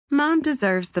Mom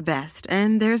deserves the best,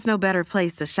 and there's no better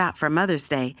place to shop for Mother's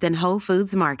Day than Whole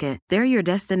Foods Market. They're your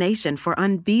destination for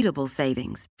unbeatable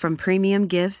savings, from premium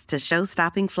gifts to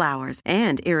show-stopping flowers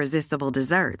and irresistible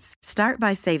desserts. Start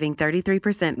by saving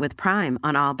 33% with Prime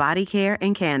on all body care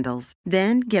and candles.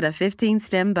 Then get a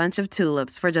 15-stem bunch of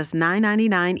tulips for just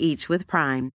 $9.99 each with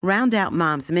Prime. Round out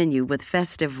Mom's menu with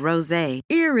festive rosé,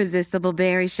 irresistible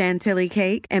berry chantilly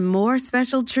cake, and more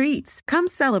special treats. Come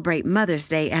celebrate Mother's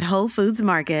Day at Whole Foods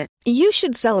Market. You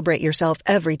should celebrate yourself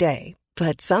every day,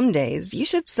 but some days you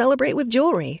should celebrate with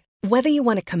jewelry. Whether you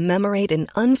want to commemorate an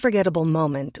unforgettable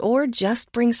moment or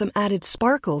just bring some added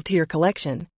sparkle to your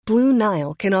collection, Blue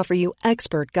Nile can offer you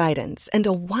expert guidance and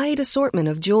a wide assortment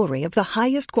of jewelry of the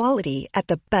highest quality at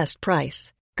the best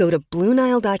price. Go to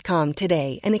BlueNile.com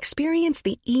today and experience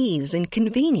the ease and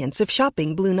convenience of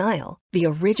shopping Blue Nile, the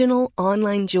original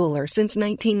online jeweler since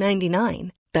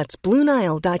 1999. That's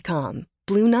BlueNile.com.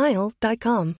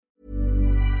 BlueNile.com.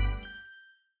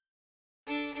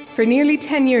 For nearly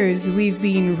 10 years, we've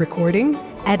been recording,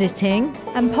 editing,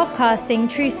 and podcasting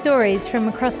true stories from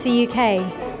across the UK.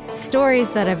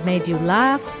 Stories that have made you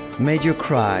laugh, made you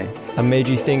cry, and made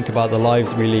you think about the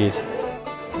lives we lead.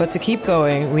 But to keep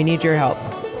going, we need your help.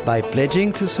 By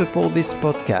pledging to support this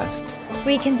podcast,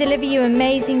 we can deliver you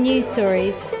amazing news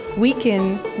stories, week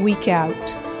in, week out.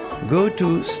 Go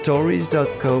to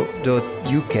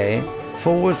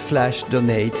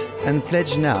stories.co.uk/donate and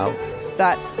pledge now.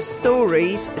 That's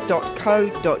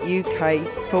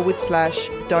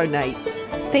stories.co.uk/donate.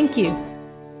 Thank you.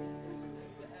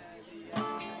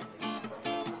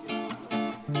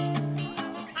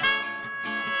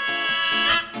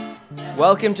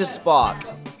 Welcome to Spark.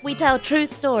 We tell true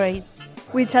stories.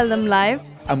 We tell them live.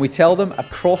 And we tell them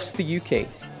across the UK.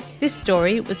 This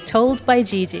story was told by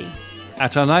Gigi.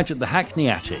 At our night at the Hackney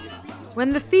Attic.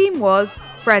 When the theme was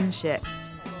friendship.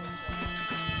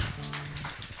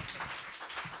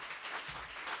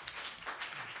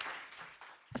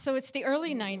 So it's the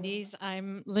early 90s.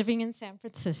 I'm living in San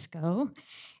Francisco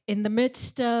in the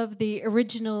midst of the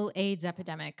original AIDS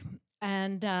epidemic.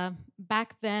 And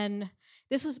back then,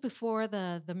 this was before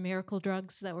the miracle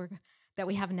drugs that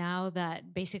we have now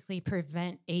that basically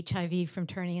prevent HIV from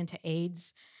turning into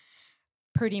AIDS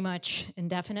pretty much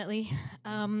indefinitely.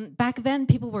 Back then,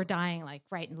 people were dying like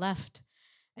right and left.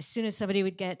 As soon as somebody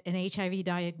would get an HIV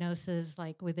diagnosis,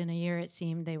 like within a year, it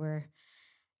seemed they were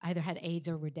either had AIDS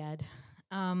or were dead.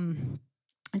 And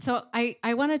so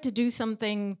I wanted to do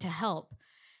something to help.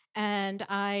 And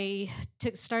I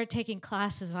started taking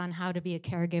classes on how to be a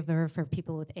caregiver for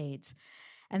people with AIDS.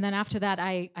 And then after that,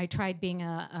 I tried being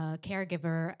a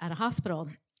caregiver at a hospital.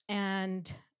 And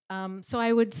so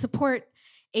I would support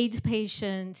AIDS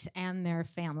patients and their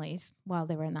families while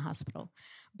they were in the hospital.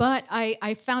 But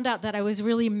I found out that I was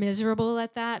really miserable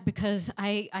at that because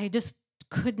I just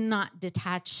could not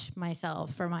detach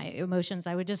myself from my emotions.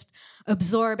 I would just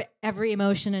absorb every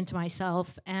emotion into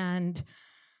myself and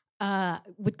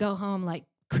would go home like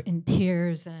in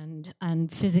tears and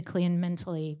physically and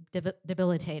mentally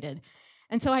debilitated.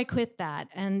 And so I quit that.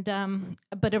 And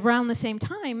but around the same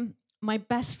time, my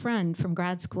best friend from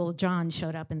grad school, John,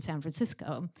 showed up in San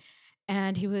Francisco.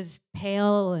 And he was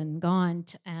pale and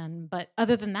gaunt. But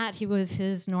other than that, he was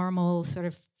his normal sort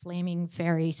of flaming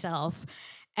fairy self.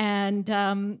 And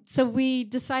so we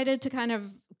decided to kind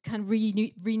of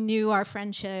renew our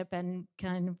friendship and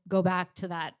kind of go back to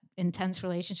that intense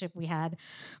relationship we had.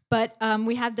 But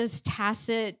we had this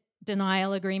tacit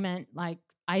denial agreement, like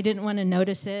I didn't want to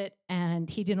notice it and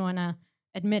he didn't want to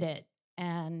admit it.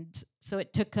 And so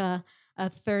it took a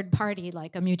third party,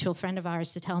 like a mutual friend of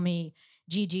ours, to tell me,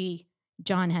 Gigi,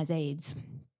 John has AIDS.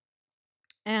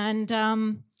 And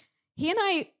he and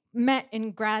I met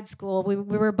in grad school. We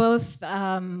were both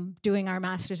doing our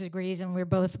master's degrees, and we were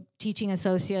both teaching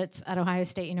associates at Ohio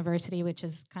State University, which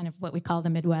is kind of what we call the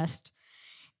Midwest.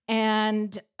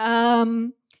 And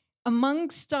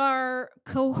amongst our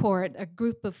cohort, a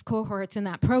group of cohorts in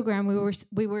that program,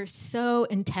 we were so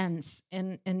intense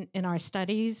in our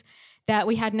studies that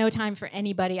we had no time for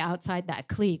anybody outside that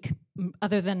clique,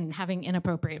 other than having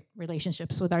inappropriate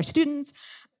relationships with our students.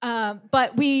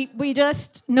 But we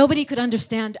just, nobody could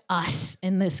understand us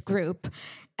in this group.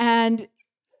 And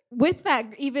with that,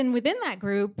 even within that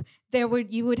group,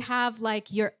 you would have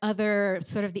like your other,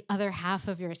 sort of the other half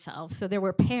of yourself. So there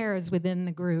were pairs within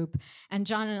the group, and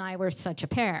John and I were such a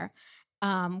pair.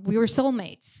 We were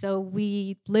soulmates, so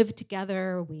we lived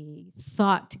together, we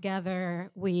thought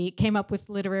together, we came up with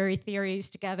literary theories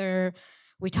together,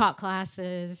 we taught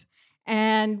classes,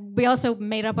 and we also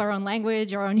made up our own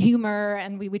language, our own humor,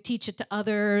 and we would teach it to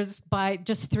others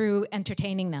through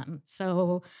entertaining them.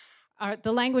 So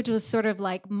the language was sort of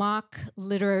like mock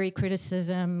literary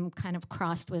criticism kind of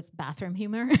crossed with bathroom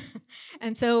humor.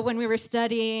 And so when we were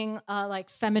studying like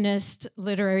feminist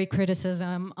literary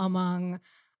criticism among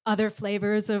other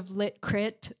flavors of lit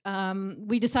crit,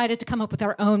 we decided to come up with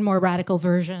our own more radical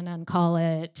version and call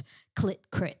it Clit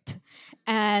Crit.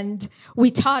 And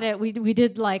we taught it. We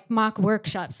did like mock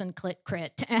workshops in Clit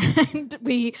Crit, and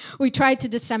we tried to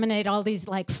disseminate all these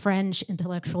like French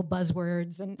intellectual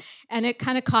buzzwords, and it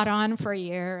kind of caught on for a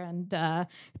year. And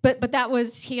but that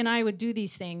was, he and I would do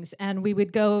these things, and we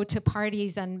would go to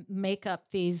parties and make up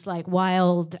these like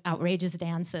wild, outrageous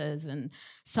dances, and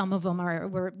some of them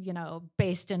were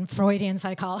based in Freudian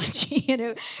psychology. And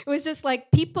it was just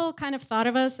like people kind of thought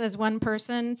of us as one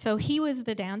person. So he was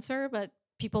the dancer, but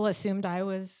people assumed I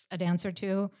was a dancer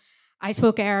too. I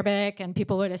spoke Arabic, and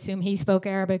people would assume he spoke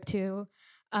Arabic too.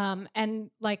 And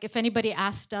like if anybody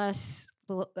asked us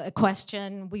a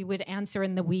question, we would answer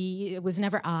in the we. It was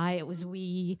never I, it was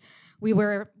we. We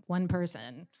were one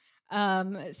person.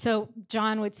 So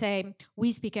John would say,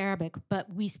 we speak Arabic,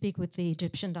 but we speak with the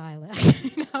Egyptian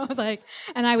dialect,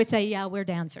 and I would say, yeah, we're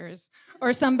dancers.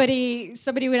 Or somebody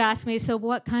would ask me, so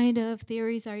what kind of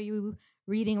theories are you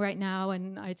reading right now?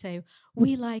 And I'd say,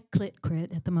 we like Clit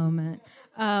Crit at the moment.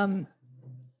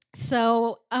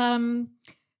 So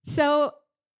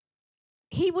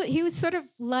he was sort of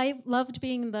loved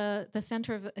being the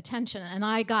center of attention, and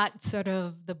I got sort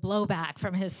of the blowback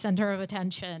from his center of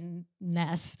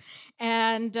attentionness.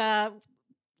 And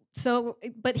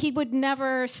but he would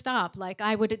never stop. Like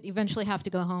I would eventually have to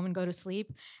go home and go to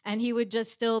sleep, and he would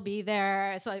just still be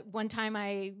there. So one time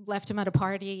I left him at a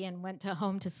party and went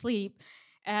home to sleep,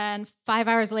 and 5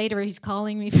 hours later he's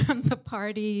calling me from the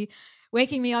party,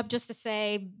 waking me up just to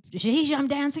say, Gigi, I'm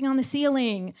dancing on the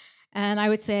ceiling. And I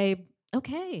would say,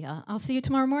 okay, I'll see you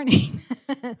tomorrow morning.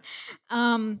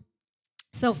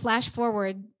 So flash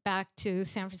forward back to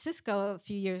San Francisco a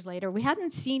few years later. We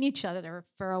hadn't seen each other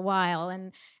for a while,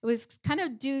 and it was kind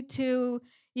of due to,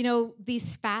 these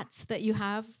spats that you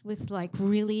have with like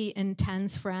really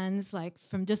intense friends, like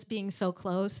from just being so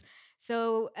close.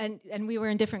 So, and we were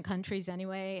in different countries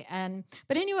anyway.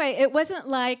 But anyway, it wasn't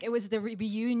like it was the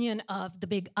reunion of the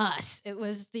big us. It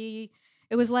was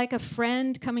like a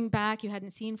friend coming back you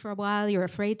hadn't seen for a while. You're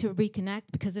afraid to reconnect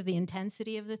because of the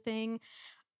intensity of the thing.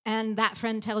 And that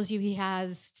friend tells you he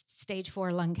has stage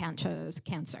 4 lung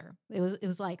cancer. It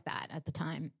was like that at the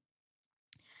time.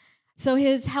 So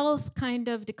his health kind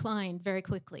of declined very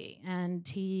quickly, and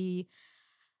he,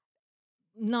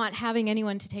 not having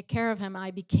anyone to take care of him,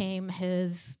 I became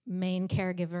his main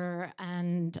caregiver.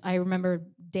 And I remember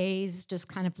days just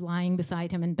kind of lying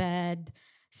beside him in bed,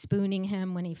 spooning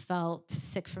him when he felt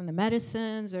sick from the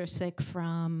medicines or sick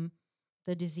from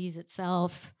the disease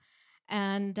itself.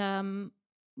 And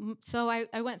so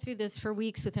I went through this for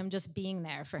weeks with him, just being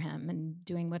there for him and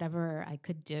doing whatever I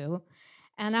could do.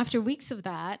 And after weeks of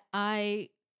that, I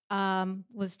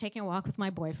was taking a walk with my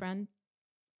boyfriend,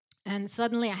 and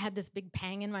suddenly I had this big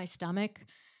pang in my stomach,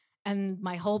 and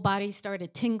my whole body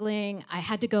started tingling. I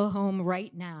had to go home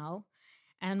right now.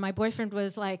 And my boyfriend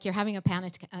was like, you're having a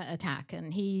panic attack.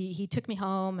 And he took me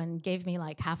home and gave me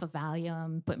like half a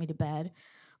Valium, put me to bed.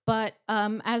 But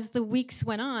as the weeks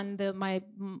went on,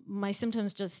 my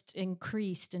symptoms just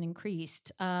increased and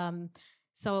increased.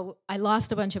 So I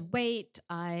lost a bunch of weight.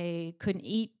 I couldn't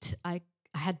eat. I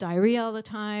had diarrhea all the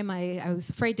time. I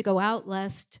was afraid to go out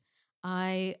lest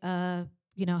I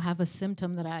have a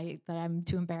symptom that I'm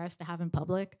too embarrassed to have in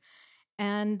public.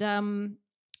 And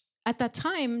at that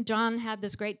time, John had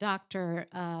this great doctor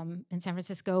in San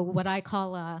Francisco, what I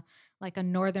call a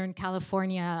Northern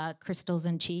California Crystals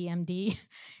and Chi MD.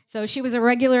 So she was a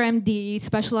regular MD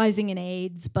specializing in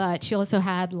AIDS, but she also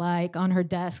had on her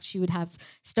desk, she would have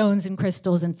stones and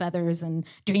crystals and feathers and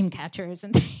dream catchers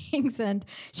and things. And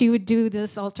she would do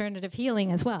this alternative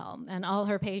healing as well. And all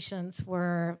her patients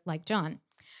were like John.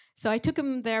 So I took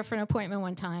him there for an appointment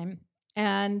one time,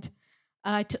 and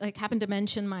I happened to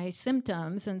mention my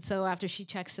symptoms. And so after she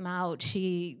checks him out,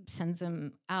 she sends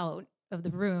him out of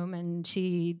the room, and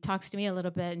she talks to me a little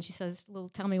bit, and she says, well,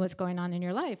 tell me what's going on in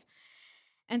your life.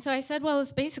 And so I said, well,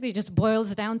 it's basically just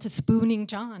boils down to spooning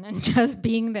John and just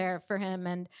being there for him.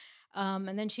 And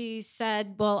then she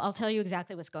said, well, I'll tell you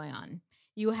exactly what's going on.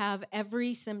 You have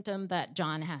every symptom that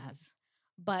John has,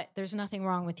 but there's nothing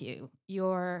wrong with you.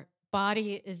 Your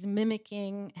body is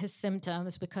mimicking his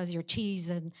symptoms because your chis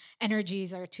and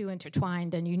energies are too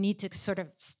intertwined, and you need to sort of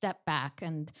step back.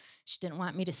 And she didn't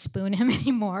want me to spoon him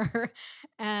anymore.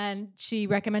 And she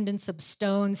recommended some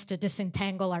stones to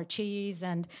disentangle our chis.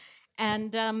 And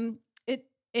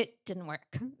it didn't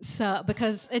work. So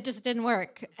because it just didn't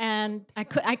work, and I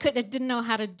didn't know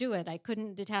how to do it. I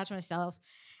couldn't detach myself,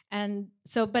 and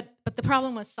so but the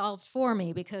problem was solved for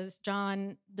me because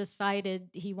John decided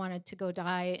he wanted to go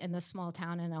die in the small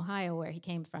town in Ohio where he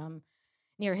came from,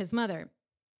 near his mother.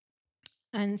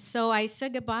 And so I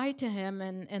said goodbye to him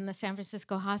in the San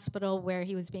Francisco hospital where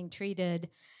he was being treated.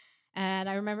 And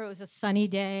I remember it was a sunny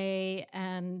day,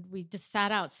 and we just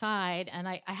sat outside, and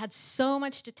I had so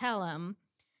much to tell him.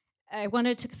 I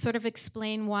wanted to sort of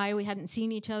explain why we hadn't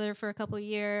seen each other for a couple of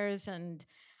years, and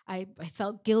I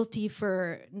felt guilty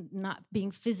for not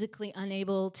being physically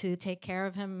unable to take care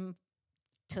of him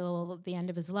till the end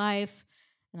of his life.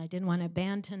 And I didn't want to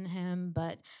abandon him,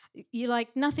 but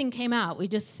nothing came out. We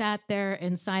just sat there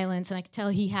in silence, and I could tell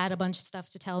he had a bunch of stuff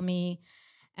to tell me.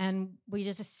 And we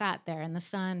just sat there in the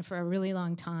sun for a really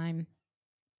long time.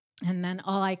 And then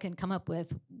all I could come up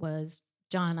with was,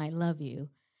 John, I love you.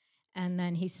 And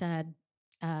then he said,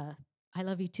 I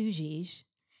love you too, Gigi.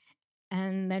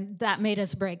 And then that made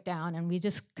us break down, and we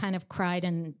just kind of cried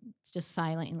and just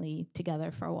silently together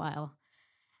for a while.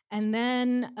 And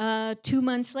then 2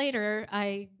 months later,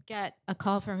 I get a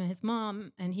call from his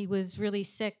mom, and he was really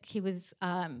sick. He was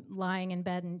lying in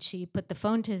bed, and she put the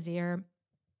phone to his ear.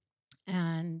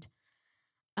 And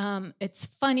it's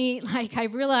funny, I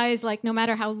realize, no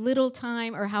matter how little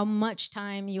time or how much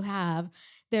time you have,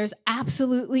 there's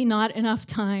absolutely not enough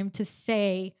time to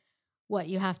say what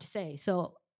you have to say.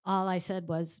 So all I said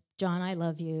was, John, I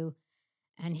love you.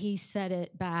 And he said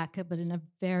it back, but in a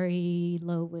very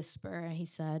low whisper. He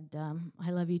said,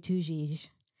 I love you too, Gigi.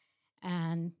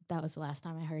 And that was the last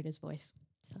time I heard his voice.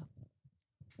 So.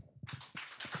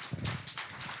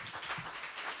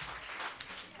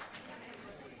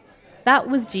 That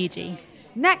was Gigi.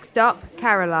 Next up,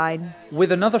 Caroline.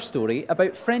 With another story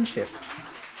about friendship.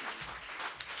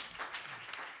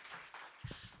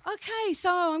 Okay,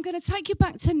 so I'm going to take you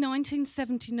back to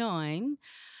 1979.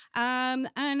 And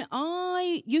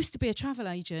I used to be a travel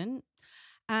agent,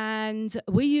 and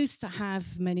we used to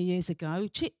have many years ago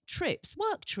trips,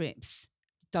 work trips,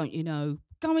 don't you know,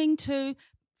 going to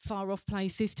far-off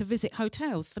places to visit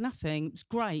hotels for nothing. It was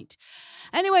great.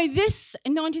 Anyway, this,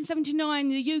 in 1979,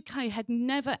 the UK had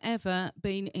never, ever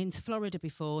been into Florida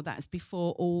before. That's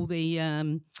before all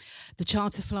the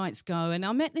charter flights go. And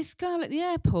I met this girl at the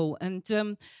airport, and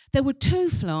there were 2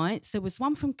 flights. There was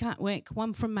one from Gatwick,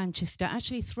 one from Manchester,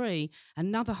 actually 3,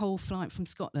 another whole flight from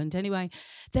Scotland. Anyway,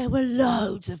 there were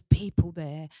loads of people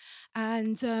there.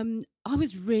 And I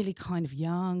was really kind of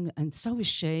young, and so was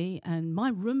she, and my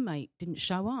roommate didn't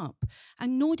show up,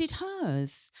 and nor did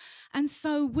hers. And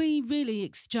so we really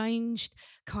exchanged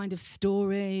kind of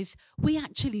stories. We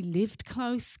actually lived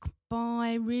close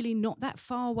by, really not that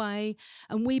far away,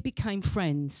 and we became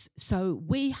friends. So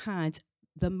we had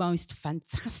the most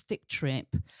fantastic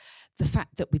trip. The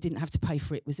fact that we didn't have to pay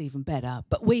for it was even better.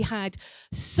 But we had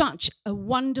such a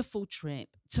wonderful trip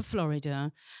to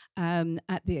Florida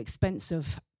at the expense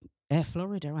of Air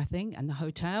Florida, I think, and the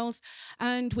hotels.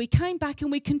 And we came back and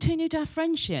we continued our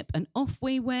friendship, and off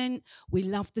we went. We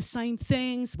loved the same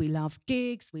things. We loved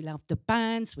gigs. We loved the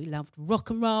bands. We loved rock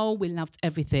and roll. We loved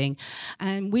everything.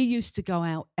 And we used to go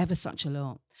out ever such a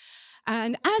lot.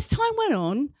 And as time went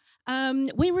on,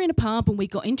 we were in a pub and we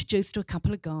got introduced to a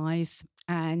couple of guys,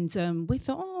 and we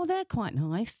thought, oh, they're quite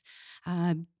nice.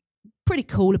 Pretty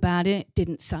cool about it.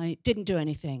 Didn't do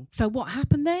anything. So what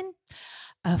happened then?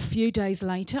 A few days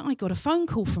later, I got a phone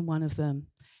call from one of them.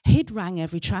 He'd rang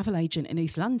every travel agent in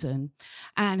East London,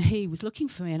 and he was looking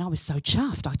for me, and I was so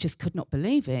chuffed. I just could not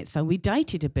believe it. So we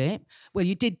dated a bit. Well,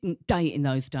 you didn't date in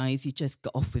those days. You just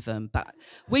got off with them. But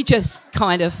we just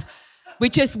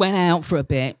went out for a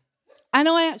bit. And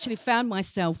I actually found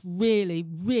myself really,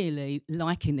 really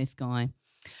liking this guy.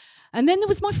 And then there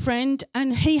was my friend,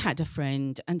 and he had a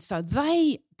friend. And so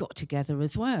they got together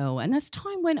as well. And as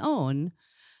time went on,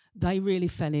 they really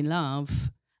fell in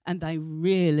love, and they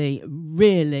really,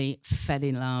 really fell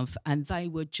in love, and they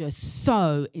were just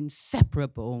so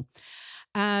inseparable.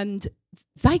 And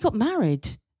they got married,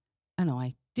 and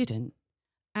I didn't.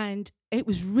 And it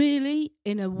was really,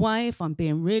 in a way, if I'm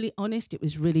being really honest, it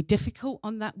was really difficult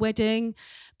on that wedding,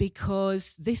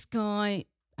 because this guy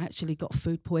actually got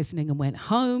food poisoning and went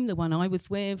home, the one I was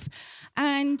with,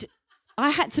 and I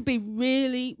had to be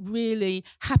really, really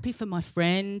happy for my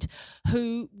friend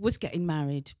who was getting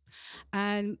married.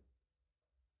 And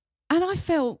I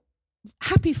felt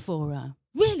happy for her,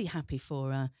 really happy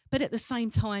for her. But at the same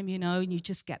time, you know, you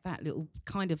just get that little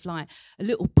kind of like a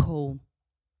little pull.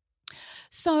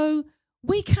 So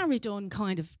we carried on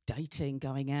kind of dating,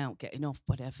 going out, getting off,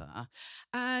 whatever.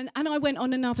 And I went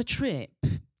on another trip.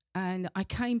 And I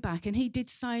came back and he did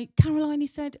say, Caroline, he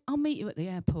said, I'll meet you at the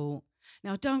airport.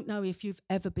 Now, I don't know if you've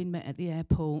ever been met at the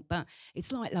airport, but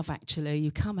it's like Love Actually.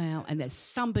 You come out and there's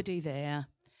somebody there,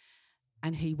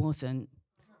 and he wasn't.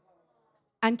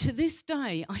 And to this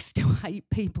day, I still hate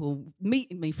people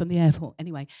meeting me from the airport.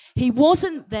 Anyway, he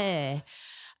wasn't there.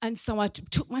 And so I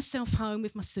took myself home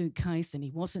with my suitcase, and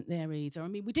he wasn't there either. I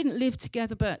mean, we didn't live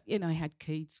together, but, you know, I had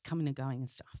kids coming and going and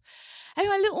stuff.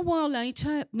 Anyway, a little while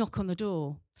later, knock on the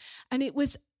door. And it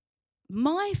was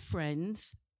my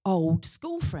friend's old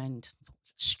school friend.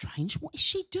 Strange, what is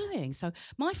she doing? So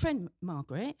my friend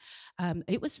Margaret,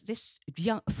 it was this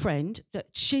young friend that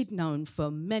she'd known for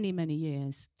many, many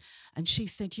years. And she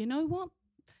said, you know what?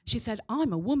 She said,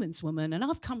 I'm a woman's woman, and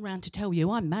I've come round to tell you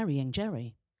I'm marrying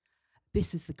Jerry.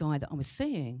 This is the guy that I was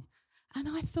seeing. And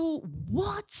I thought,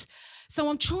 what? So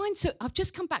I've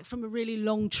just come back from a really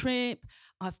long trip.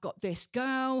 I've got this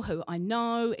girl who I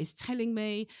know is telling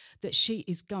me that she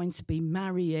is going to be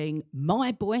marrying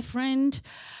my boyfriend.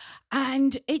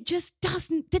 And it just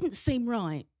didn't seem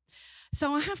right.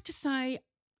 So I have to say,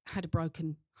 I had a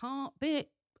broken heart bit,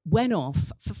 went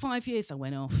off. For 5 years I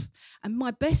went off. And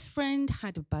my best friend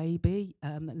had a baby,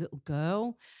 a little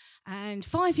girl. And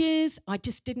 5 years, I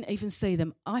just didn't even see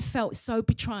them. I felt so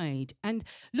betrayed. And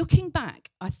looking back,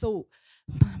 I thought,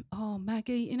 oh,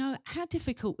 Maggie, you know, how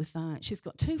difficult was that? She's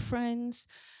got 2 friends,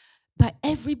 but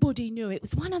everybody knew. It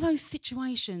was one of those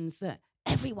situations that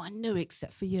everyone knew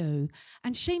except for you.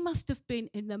 And she must have been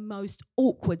in the most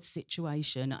awkward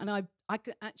situation. And I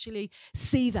can actually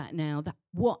see that now, that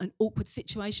what an awkward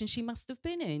situation she must have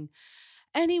been in.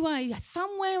 Anyway,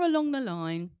 somewhere along the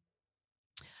line,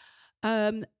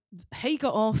 he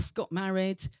got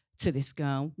married to this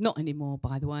girl. Not anymore,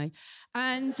 by the way.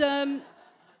 And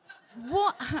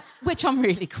which I'm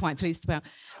really quite pleased about.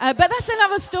 But that's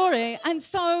another story. And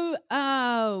so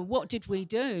what did we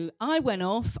do? I went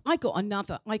off. I got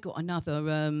another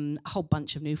whole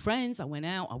bunch of new friends. I went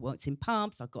out. I worked in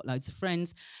pubs. I got loads of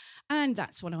friends. And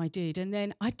that's what I did. And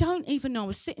then I don't even know. I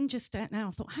was sitting just out now.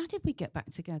 I thought, how did we get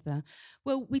back together?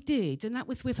 Well, we did. And that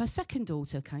was with her second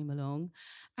daughter came along,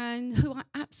 and who I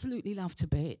absolutely love to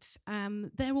bits.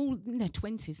 They're all in their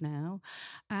 20s now.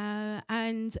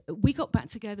 And we got back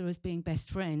together as being best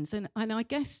friends. And I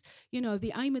guess, you know,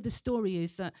 the aim of the story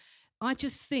is that I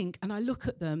just think, and I look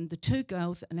at them, the 2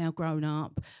 girls that are now grown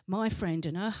up, my friend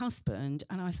and her husband,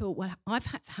 and I thought, well, I've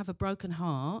had to have a broken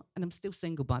heart, and I'm still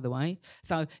single, by the way,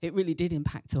 so it really did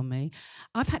impact on me.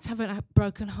 I've had to have a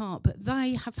broken heart, but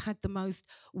they have had the most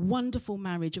wonderful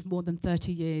marriage of more than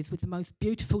 30 years with the most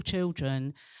beautiful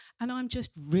children, and I'm just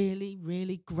really,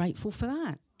 really grateful for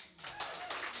that.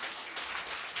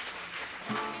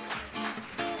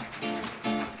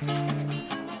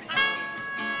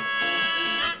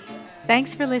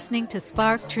 Thanks for listening to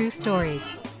Spark True Stories.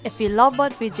 If you love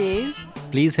what we do,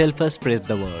 please help us spread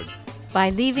the word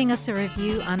by leaving us a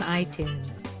review on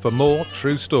iTunes. For more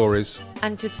true stories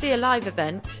and to see a live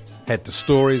event, head to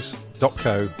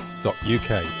stories.co.uk.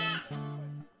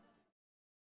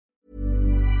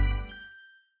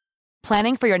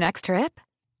 Planning for your next trip?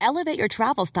 Elevate your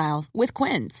travel style with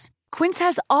Quince. Quince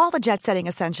has all the jet-setting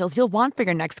essentials you'll want for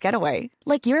your next getaway,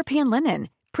 like European linen,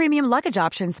 premium luggage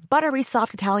options, buttery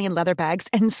soft Italian leather bags,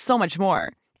 and so much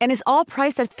more. And is all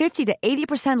priced at 50 to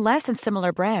 80% less than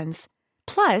similar brands.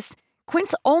 Plus,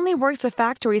 Quince only works with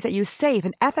factories that use safe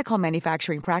and ethical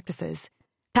manufacturing practices.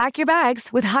 Pack your bags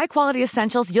with high-quality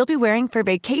essentials you'll be wearing for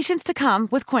vacations to come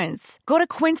with Quince. Go to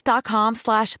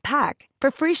quince.com/pack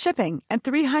for free shipping and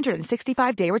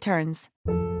 365-day returns.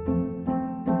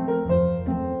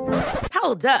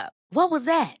 Hold up. What was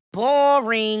that?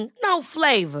 Boring. No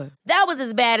flavor. That was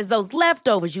as bad as those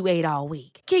leftovers you ate all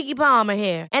week. Keke Palmer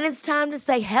here, and it's time to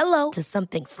say hello to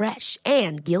something fresh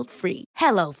and guilt-free.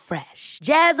 HelloFresh.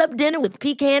 Jazz up dinner with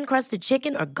pecan-crusted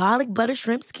chicken or garlic butter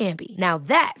shrimp scampi. Now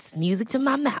that's music to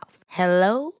my mouth.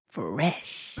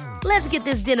 HelloFresh. Let's get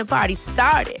this dinner party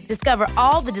started. Discover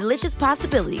all the delicious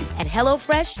possibilities at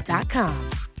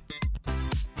HelloFresh.com.